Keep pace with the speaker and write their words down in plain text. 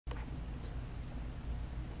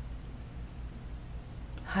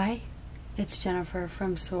Hi, it's Jennifer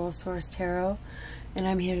from Soul Source Tarot, and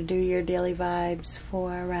I'm here to do your daily vibes for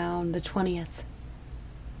around the 20th.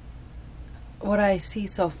 What I see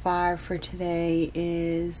so far for today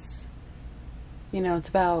is, it's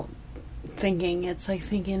about thinking. It's like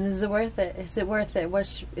thinking, is it worth it? Is it worth it?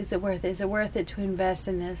 Is it worth it? Is it worth it to invest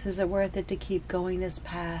in this? Is it worth it to keep going this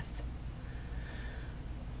path?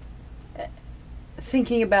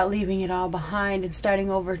 Thinking about leaving it all behind and starting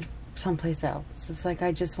over someplace else. It's like,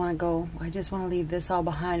 I just want to go. I just want to leave this all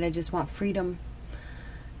behind. I just want freedom.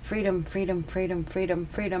 Freedom, freedom, freedom, freedom,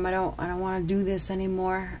 freedom. I don't want to do this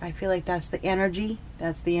anymore. I feel like that's the energy.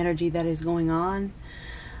 That's the energy that is going on.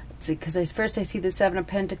 Because first I see the Seven of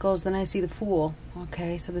Pentacles, then I see the Fool.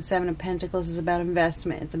 Okay, so the Seven of Pentacles is about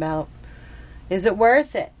investment. It's about, is it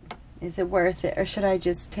worth it? Is it worth it? Or should I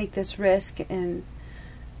just take this risk and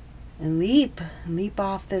leap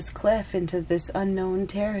off this cliff into this unknown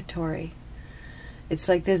territory? It's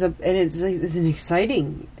like it's an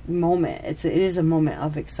exciting moment. It is a moment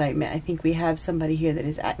of excitement. I think we have somebody here that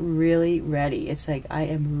is really ready. It's like, I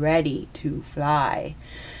am ready to fly,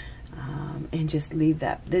 and just leave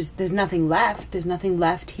that. There's nothing left. There's nothing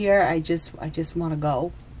left here. I just want to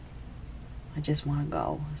go. I just want to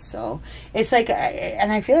go. So it's like,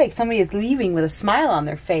 and I feel like somebody is leaving with a smile on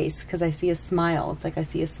their face, because I see a smile. It's like I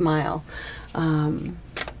see a smile.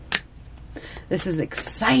 This is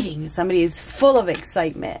exciting. Somebody is full of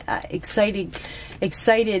excitement, excited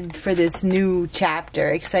for this new chapter,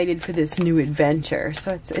 excited for this new adventure.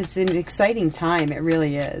 So it's an exciting time. It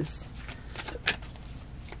really is.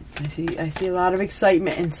 I see a lot of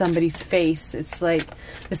excitement in somebody's face. It's like,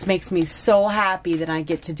 this makes me so happy that I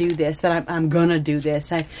get to do this, that I'm gonna do this.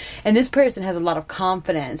 And this person has a lot of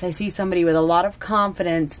confidence. I see somebody with a lot of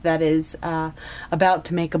confidence that is about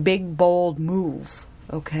to make a big, bold move.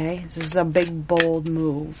 Okay? This is a big, bold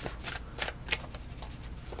move.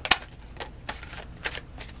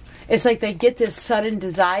 It's like they get this sudden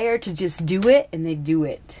desire to just do it, and they do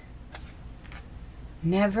it.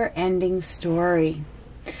 Never-ending story.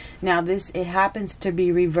 Now it happens to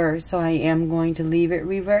be reversed, so I am going to leave it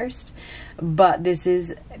reversed. But this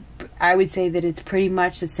is, I would say that it's pretty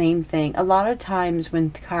much the same thing. A lot of times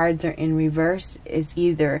when cards are in reverse, it's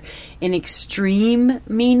either an extreme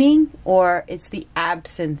meaning or it's the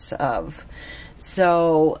absence of.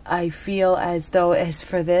 So I feel as though, as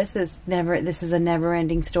for this, this is a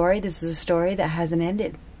never-ending story. This is a story that hasn't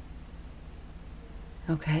ended.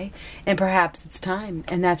 Okay, and perhaps it's time,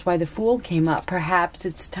 and that's why the Fool came up. Perhaps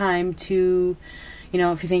it's time to,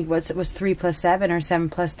 if you think what's 3 plus 7 or 7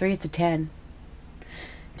 plus 3, it's a 10.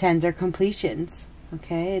 10s are completions.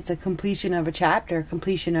 Okay, it's a completion of a chapter, a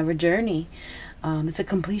completion of a journey. It's a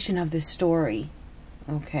completion of this story.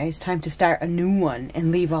 Okay, it's time to start a new one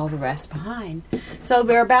and leave all the rest behind. So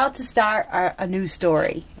we're about to start a new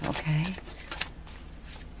story. Okay,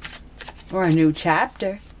 or a new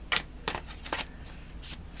chapter.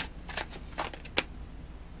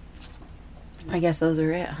 I guess those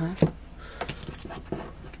are it, huh?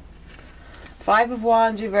 5 of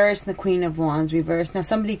Wands reversed and the Queen of Wands reversed. Now,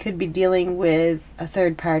 somebody could be dealing with a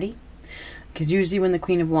third party, because usually when the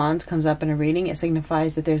Queen of Wands comes up in a reading, it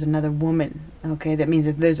signifies that there's another woman. Okay, that means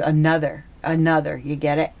that there's another. You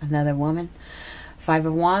get it? Another woman. 5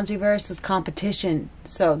 of Wands reversed is competition.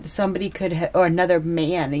 So somebody could have, or another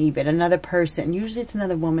man even, another person. Usually it's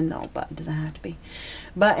another woman though, but it doesn't have to be.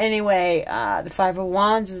 But anyway, the 5 of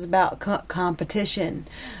Wands is about competition.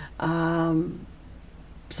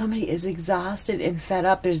 Somebody is exhausted and fed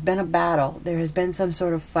up. There's been a battle. There has been some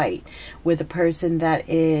sort of fight with a person that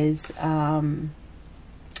is,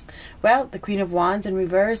 well, the Queen of Wands in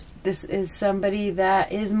reverse, this is somebody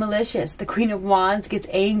that is malicious. The Queen of Wands gets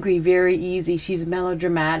angry very easy. She's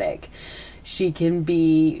melodramatic. She can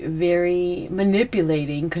be very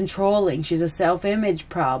manipulating, controlling. She's a self-image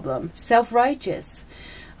problem. Self-righteous.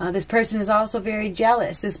 This person is also very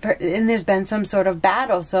jealous. And there's been some sort of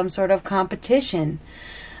battle, some sort of competition.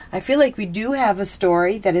 I feel like we do have a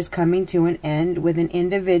story that is coming to an end with an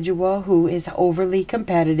individual who is overly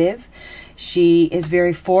competitive. She is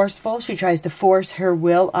very forceful. She tries to force her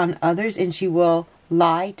will on others, and she will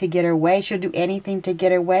lie to get her way. She'll do anything to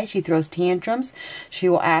get her way. She throws tantrums. She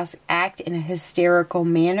will act in a hysterical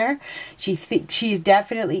manner. She's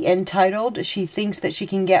definitely entitled. She thinks that she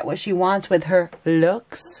can get what she wants with her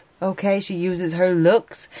looks. Okay, she uses her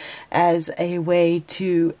looks as a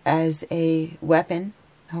weapon.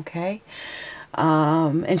 Okay,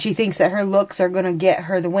 and she thinks that her looks are going to get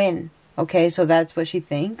her the win. Okay, so that's what she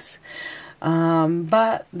thinks.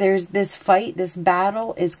 But there's this fight, this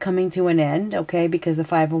battle is coming to an end, okay, because the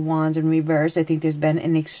 5 of Wands in reverse, I think there's been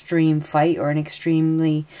an extreme fight or an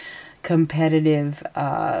extremely competitive,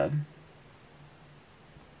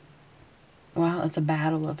 well, it's a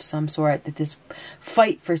battle of some sort, that this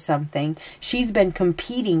fight for something. She's been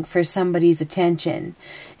competing for somebody's attention,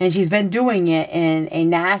 and she's been doing it in a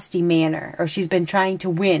nasty manner, or she's been trying to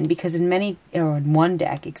win, because in many, or in one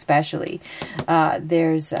deck especially,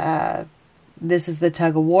 this is the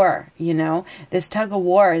tug of war, you know. This tug of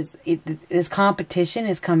war this competition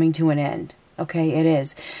is coming to an end. Okay, it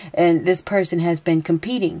is. And this person has been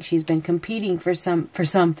competing. She's been competing for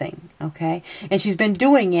something, okay? And she's been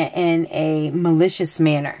doing it in a malicious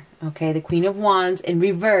manner, okay? The Queen of Wands in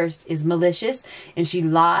reversed is malicious, and she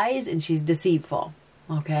lies, and she's deceitful,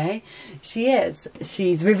 okay? She is.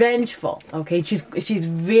 She's revengeful, okay? She's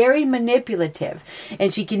very manipulative,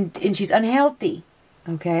 and she's unhealthy,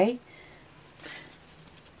 okay?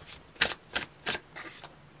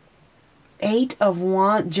 8 of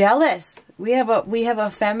Wands, jealous. We have a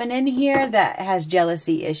feminine here that has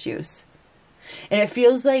jealousy issues. And it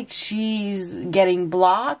feels like she's getting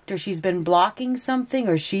blocked, or she's been blocking something,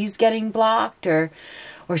 or she's getting blocked, or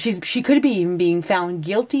she could be even being found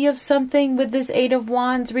guilty of something with this 8 of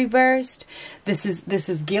Wands reversed. This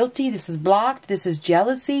is guilty, this is blocked, this is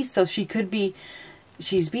jealousy. So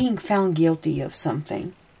she's being found guilty of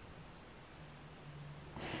something.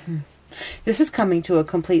 This is coming to a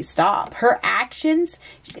complete stop. Her actions,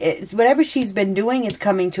 whatever she's been doing, is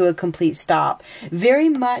coming to a complete stop. Very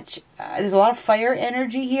much, there's a lot of fire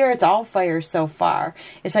energy here. It's all fire so far.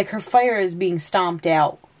 It's like her fire is being stomped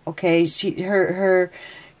out. Okay,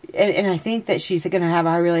 and I think that she's going to have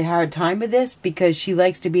a really hard time with this, because she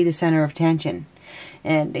likes to be the center of attention.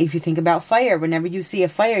 And if you think about fire, whenever you see a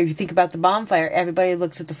fire, if you think about the bonfire, everybody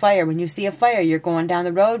looks at the fire. When you see a fire, you're going down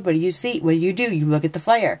the road. What do you see? What do? You look at the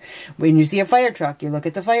fire. When you see a fire truck, you look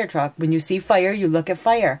at the fire truck. When you see fire, you look at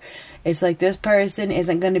fire. It's like this person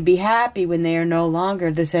isn't going to be happy when they are no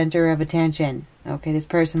longer the center of attention. Okay, this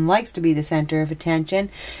person likes to be the center of attention.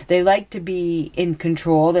 They like to be in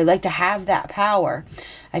control. They like to have that power.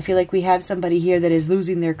 I feel like we have somebody here that is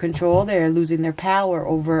losing their control. They're losing their power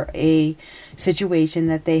over a situation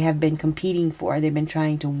that they have been competing for. They've been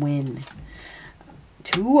trying to win.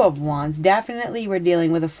 2 of Wands. Definitely we're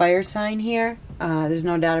dealing with a fire sign here. There's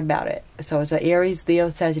no doubt about it. So it's an Aries, Leo,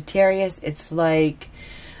 Sagittarius. It's like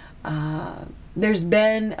there's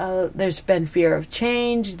been fear of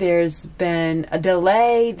change. There's been a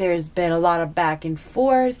delay. There's been a lot of back and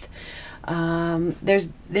forth.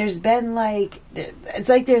 There's been like, it's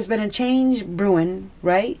like there's been a change brewing,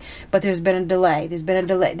 right? But there's been a delay. There's been a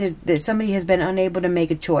delay. Somebody has been unable to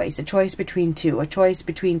make a choice between two, a choice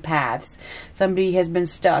between paths. Somebody has been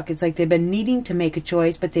stuck. It's like they've been needing to make a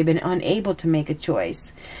choice, but they've been unable to make a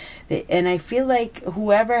choice. And I feel like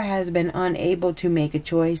whoever has been unable to make a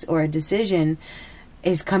choice or a decision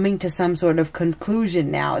is coming to some sort of conclusion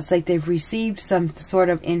now. It's like they've received some sort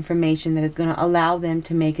of information that is going to allow them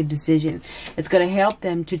to make a decision. It's going to help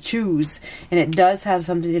them to choose. And it does have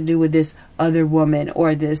something to do with this other woman,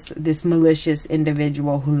 or this malicious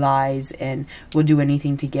individual who lies and will do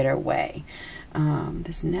anything to get her way.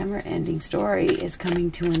 This never-ending story is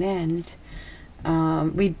coming to an end.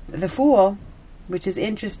 The Fool, which is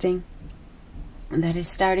interesting, that is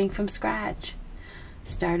starting from scratch,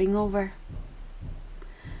 starting over.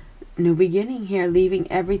 New beginning here, leaving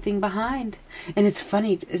everything behind. And it's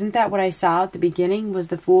funny, isn't that what I saw at the beginning, was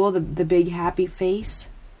the Fool, the big happy face?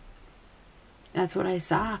 That's what I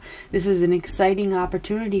saw. This is an exciting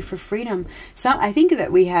opportunity for freedom. I think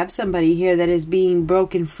that we have somebody here that is being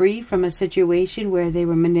broken free from a situation where they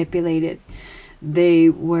were manipulated. They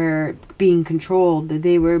were being controlled.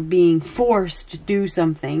 They were being forced to do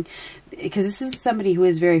something. Because this is somebody who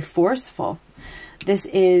is very forceful. This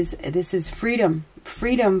is freedom.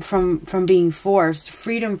 Freedom from being forced.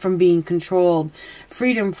 Freedom from being controlled.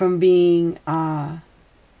 Freedom from being, well,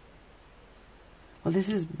 this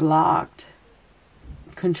is blocked.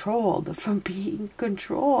 Controlled. From being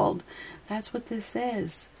controlled. That's what this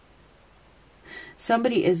is.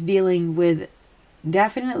 Somebody is dealing with,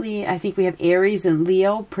 definitely, I think we have Aries and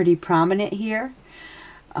Leo pretty prominent here.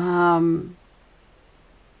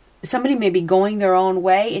 Somebody may be going their own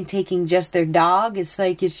way and taking just their dog. It's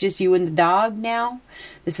like it's just you and the dog now.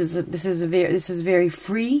 This is very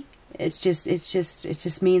free. It's just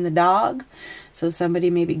me and the dog. So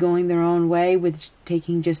somebody may be going their own way with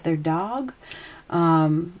taking just their dog.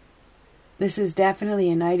 This is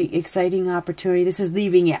definitely an exciting opportunity. This is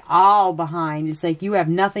leaving it all behind. It's like you have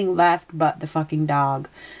nothing left but the fucking dog.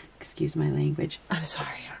 Excuse my language. I'm sorry.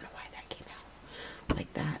 I don't know why that came out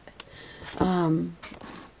like that.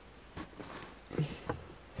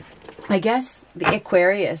 I guess the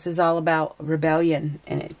Aquarius is all about rebellion,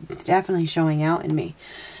 and it's definitely showing out in me.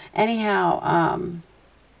 Anyhow,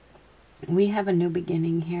 we have a new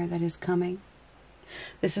beginning here that is coming.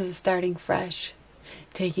 This is a starting fresh,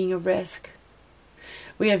 taking a risk.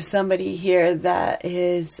 We have somebody here that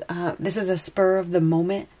is, this is a spur of the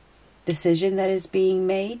moment decision that is being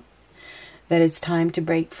made. That it's time to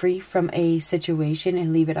break free from a situation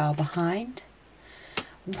and leave it all behind.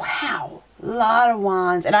 Wow, a lot of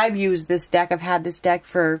wands. And I've used this deck. I've had this deck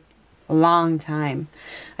for a long time.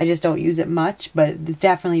 I just don't use it much, but it's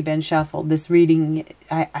definitely been shuffled. This reading,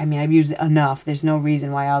 I mean, I've used it enough. There's no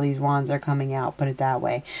reason why all these wands are coming out, put it that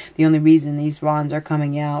way. The only reason these wands are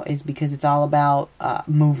coming out is because it's all about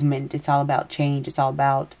movement. It's all about change. It's all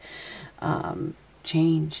about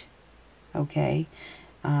change. Okay?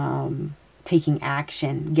 Taking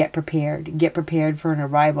action. Get prepared. Get prepared for an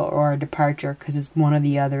arrival or a departure, because it's one or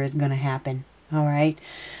the other is going to happen. All right?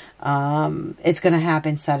 It's going to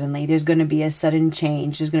happen suddenly. There's going to be a sudden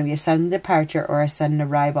change. There's going to be a sudden departure or a sudden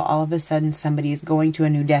arrival. All of a sudden, somebody is going to a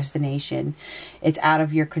new destination. It's out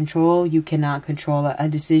of your control. You cannot control it. A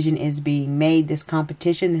decision is being made. This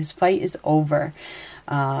competition, this fight is over.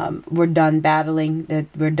 We're done battling.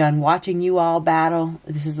 We're done watching you all battle.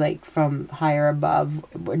 This is like from higher above.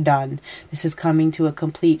 We're done. This is coming to a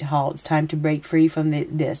complete halt. It's time to break free from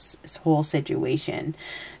this whole situation.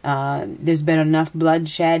 There's been enough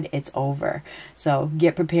bloodshed. It's over. So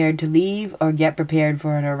get prepared to leave or get prepared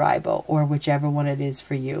for an arrival, or whichever one it is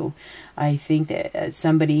for you. I think that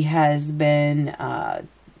somebody has been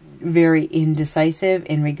very indecisive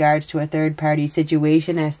in regards to a third party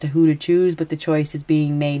situation as to who to choose, but the choice is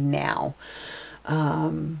being made now.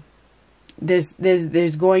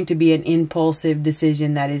 There's going to be an impulsive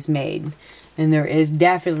decision that is made, and there is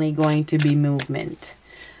definitely going to be movement.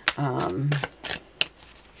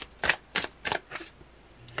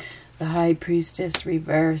 The High Priestess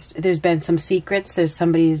reversed. There's been some secrets. There's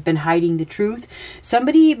somebody who's been hiding the truth.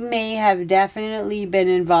 Somebody may have definitely been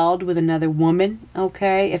involved with another woman.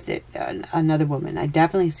 Okay, if another woman, I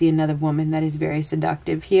definitely see another woman that is very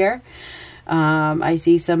seductive here. I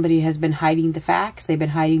see somebody has been hiding the facts. They've been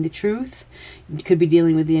hiding the truth. You could be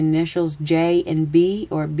dealing with the initials J and B,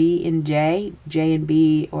 or B and J, J and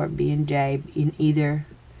B, or B and J in either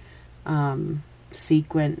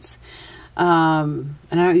sequence. And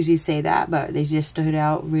I don't usually say that, but they just stood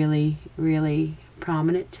out really, really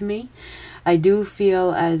prominent to me. I do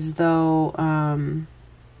feel as though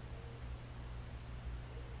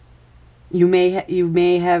you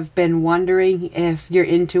may have been wondering if your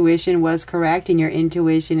intuition was correct, and your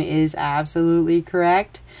intuition is absolutely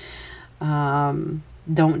correct. Don't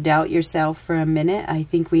doubt yourself for a minute. I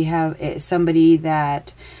think we have somebody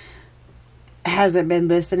that hasn't been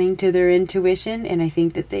listening to their intuition, and I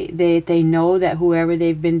think that they know that whoever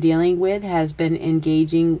they've been dealing with has been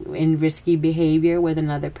engaging in risky behavior with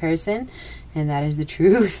another person, and that is the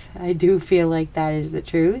truth. I do feel like that is the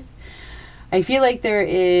truth. I feel like there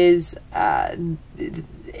is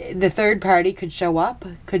the third party could show up.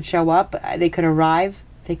 They could arrive.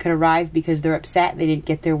 They could arrive because they're upset. They didn't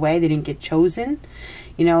get their way. They didn't get chosen.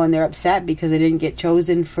 You know, and they're upset because they didn't get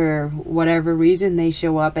chosen for whatever reason. They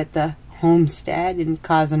show up at the homestead and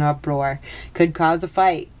cause an uproar. Could cause a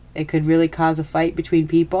fight. It could really cause a fight between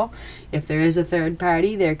people. If there is a third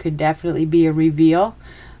party, there could definitely be a reveal.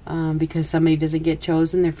 Because somebody doesn't get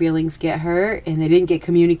chosen, their feelings get hurt, and they didn't get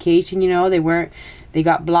communication, you know, they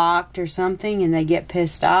got blocked or something, and they get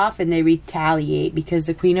pissed off and they retaliate, because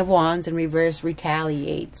the Queen of Wands in reverse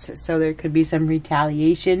retaliates. So there could be some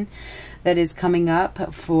retaliation that is coming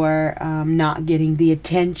up for not getting the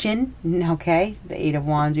attention. Okay, the Eight of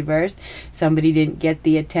Wands reversed. Somebody didn't get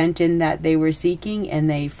the attention that they were seeking, and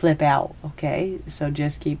they flip out. Okay, so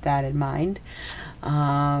just keep that in mind.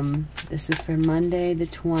 This is for Monday the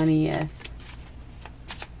 20th.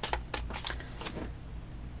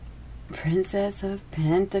 Princess of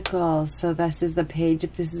Pentacles. So this is the page.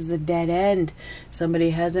 If this is a dead end,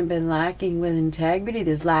 somebody hasn't been lacking with integrity.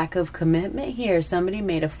 There's lack of commitment here. Somebody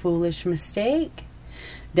made a foolish mistake.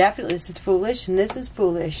 Definitely, this is foolish and this is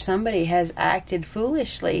foolish. Somebody has acted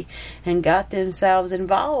foolishly and got themselves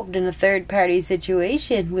involved in a third-party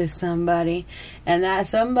situation with somebody. And that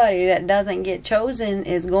somebody that doesn't get chosen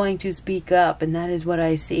is going to speak up. And that is what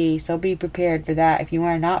I see. So be prepared for that. If you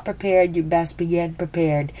are not prepared, you best begin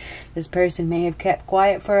prepared. This person may have kept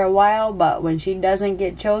quiet for a while, but when she doesn't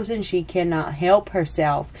get chosen, she cannot help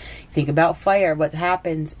herself. Think about fire. What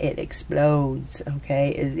happens? It explodes.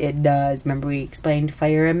 Okay? It does. Remember, we explained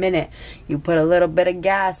fire a minute. You put a little bit of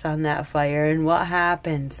gas on that fire, and what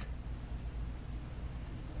happens?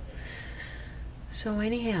 So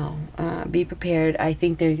anyhow, be prepared. I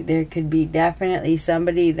think there could be definitely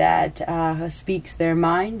somebody that speaks their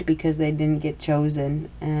mind because they didn't get chosen,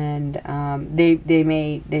 and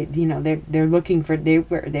they're looking for, they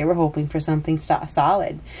were hoping for something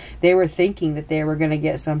solid. They were thinking that they were going to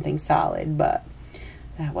get something solid, but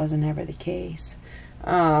that wasn't ever the case.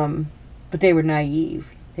 But they were naive.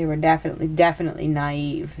 They were definitely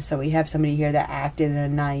naive. So we have somebody here that acted in a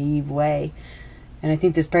naive way. And I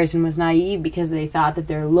think this person was naive because they thought that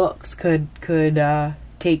their looks could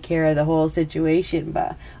take care of the whole situation.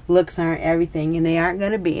 But looks aren't everything, and they aren't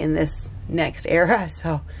going to be in this next era.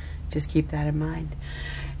 So just keep that in mind.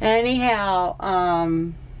 Anyhow,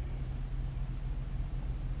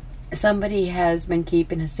 somebody has been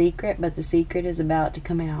keeping a secret, but the secret is about to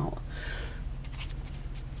come out.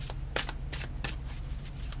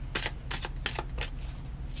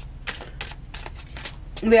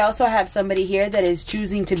 We also have somebody here that is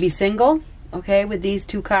choosing to be single, okay, with these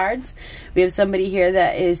two cards. We have somebody here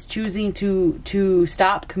that is choosing to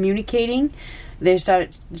stop communicating. They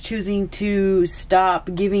start choosing to stop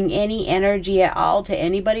giving any energy at all to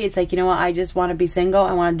anybody. It's like, you know what, I just want to be single.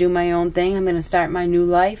 I want to do my own thing. I'm going to start my new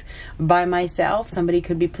life by myself. Somebody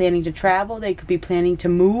could be planning to travel. They could be planning to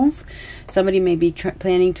move. Somebody may be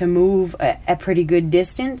planning to move a pretty good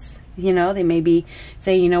distance. You know, they may be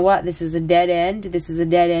saying, you know what, this is a dead end. This is a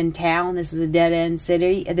dead end town. This is a dead end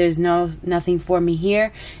city. There's nothing for me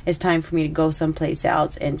here. It's time for me to go someplace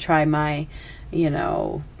else and try my, you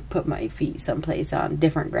know, put my feet someplace on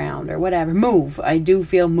different ground or whatever. Move. I do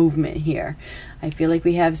feel movement here. I feel like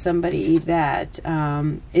we have somebody that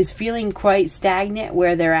is feeling quite stagnant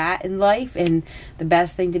where they're at in life, and the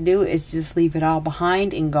best thing to do is just leave it all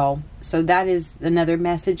behind and go. So that is another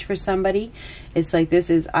message for somebody. It's like, this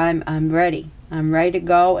is, I'm ready. I'm ready to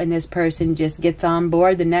go, and this person just gets on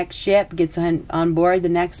board the next ship, gets on board the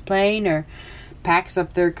next plane, or packs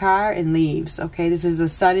up their car and leaves. Okay, this is a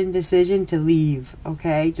sudden decision to leave.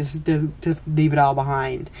 Okay, just to leave it all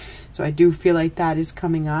behind. So I do feel like that is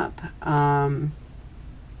coming up. And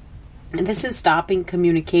this is stopping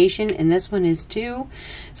communication, and this one is too.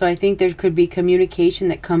 So I think there could be communication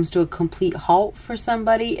that comes to a complete halt for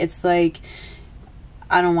somebody. It's like,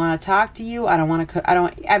 I don't want to talk to you. I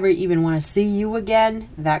don't ever even want to see you again.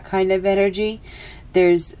 That kind of energy.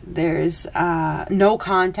 There's no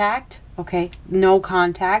contact. Okay, no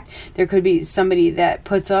contact. There could be somebody that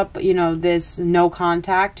puts up, you know, this no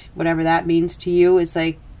contact, whatever that means to you. It's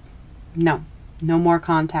like, no more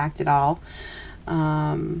contact at all.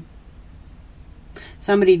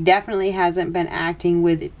 Somebody definitely hasn't been acting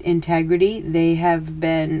with integrity. They have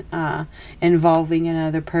been involving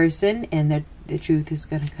another person, and the truth is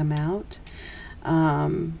going to come out.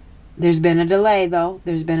 There's been a delay, though.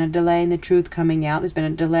 There's been a delay in the truth coming out. There's been a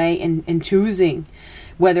delay in choosing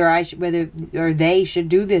whether they should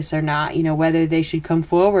do this or not. You know, whether they should come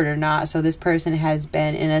forward or not. So this person has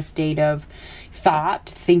been in a state of thought,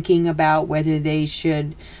 thinking about whether they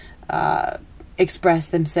should express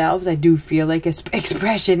themselves. I do feel like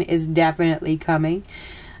expression is definitely coming.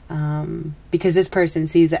 Because this person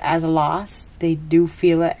sees it as a loss. They do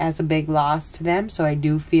feel it as a big loss to them. So I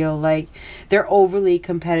do feel like their overly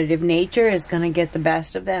competitive nature is going to get the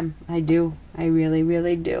best of them. I do. I really,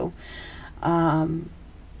 really do.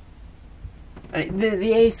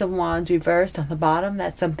 The Ace of Wands reversed on the bottom.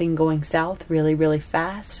 That's something going south really, really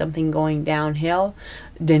fast. Something going downhill.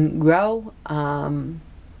 Didn't grow.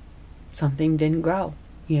 Something didn't grow.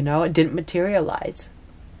 You know, it didn't materialize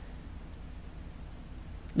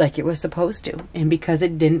like it was supposed to. And because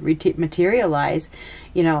it didn't materialize,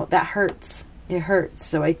 you know, that hurts. It hurts.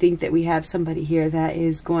 So I think that we have somebody here that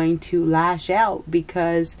is going to lash out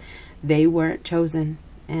because they weren't chosen.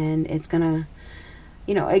 And it's going to,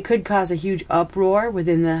 you know, it could cause a huge uproar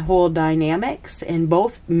within the whole dynamics. And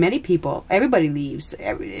many people, everybody leaves.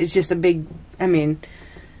 It's just a big, I mean,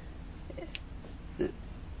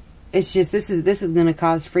 it's just, this is going to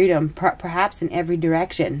cause freedom, perhaps in every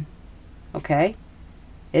direction. Okay?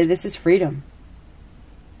 This is freedom.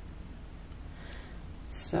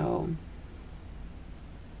 So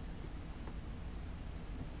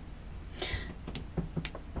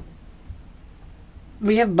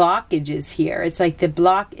we have blockages here. It's like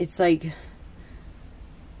it's like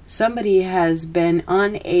somebody has been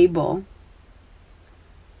unable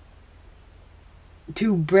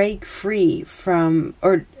to break free from,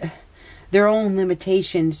 or their own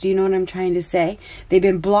limitations. Do you know what I'm trying to say? They've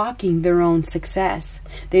been blocking their own success.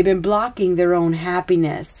 They've been blocking their own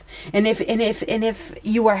happiness. And if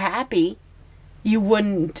you were happy, you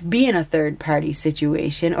wouldn't be in a third-party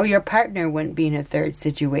situation, or your partner wouldn't be in a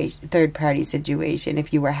third-party situation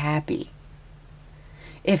if you were happy.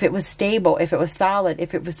 If it was stable, if it was solid,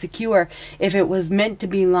 if it was secure, if it was meant to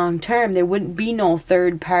be long-term, there wouldn't be no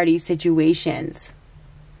third-party situations.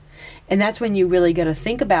 And that's when you really got to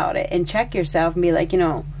think about it and check yourself and be like, you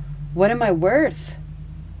know, what am I worth?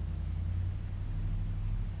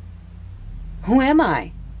 Who am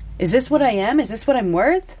I? Is this what I am? Is this what I'm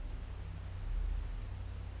worth?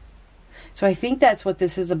 So I think that's what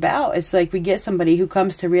this is about. It's like we get somebody who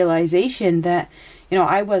comes to realization that, you know,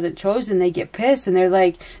 I wasn't chosen. They get pissed and they're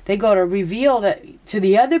like, they go to reveal that to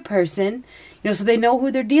the other person, you know, so they know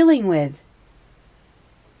who they're dealing with.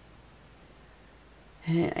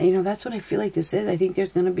 And, you know, that's what I feel like this is. I think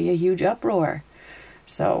there's going to be a huge uproar.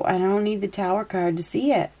 So I don't need the Tower card to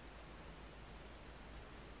see it.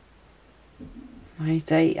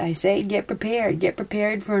 I say get prepared. Get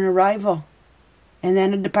prepared for an arrival. And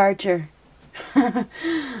then a departure.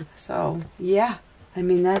 So, yeah. I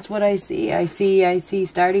mean, that's what I see. I see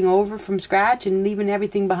starting over from scratch and leaving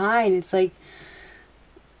everything behind. It's like,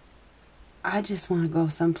 I just want to go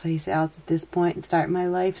someplace else at this point and start my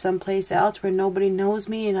life someplace else where nobody knows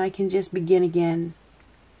me and I can just begin again.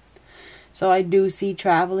 So I do see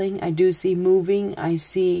traveling. I do see moving. I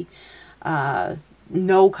see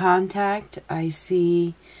no contact. I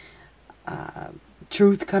see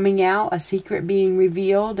truth coming out, a secret being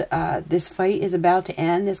revealed. This fight is about to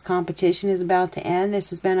end. This competition is about to end. This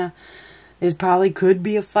has been there probably could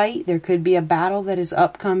be a fight. There could be a battle that is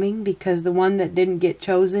upcoming because the one that didn't get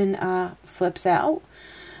chosen flips out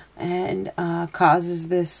and causes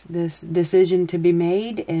this decision to be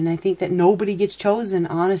made. And I think that nobody gets chosen,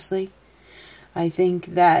 honestly. I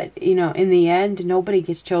think that, you know, in the end, nobody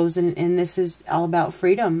gets chosen, and this is all about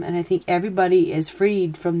freedom. And I think everybody is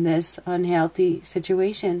freed from this unhealthy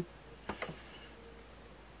situation.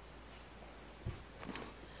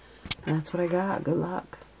 That's what I got. Good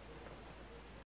luck.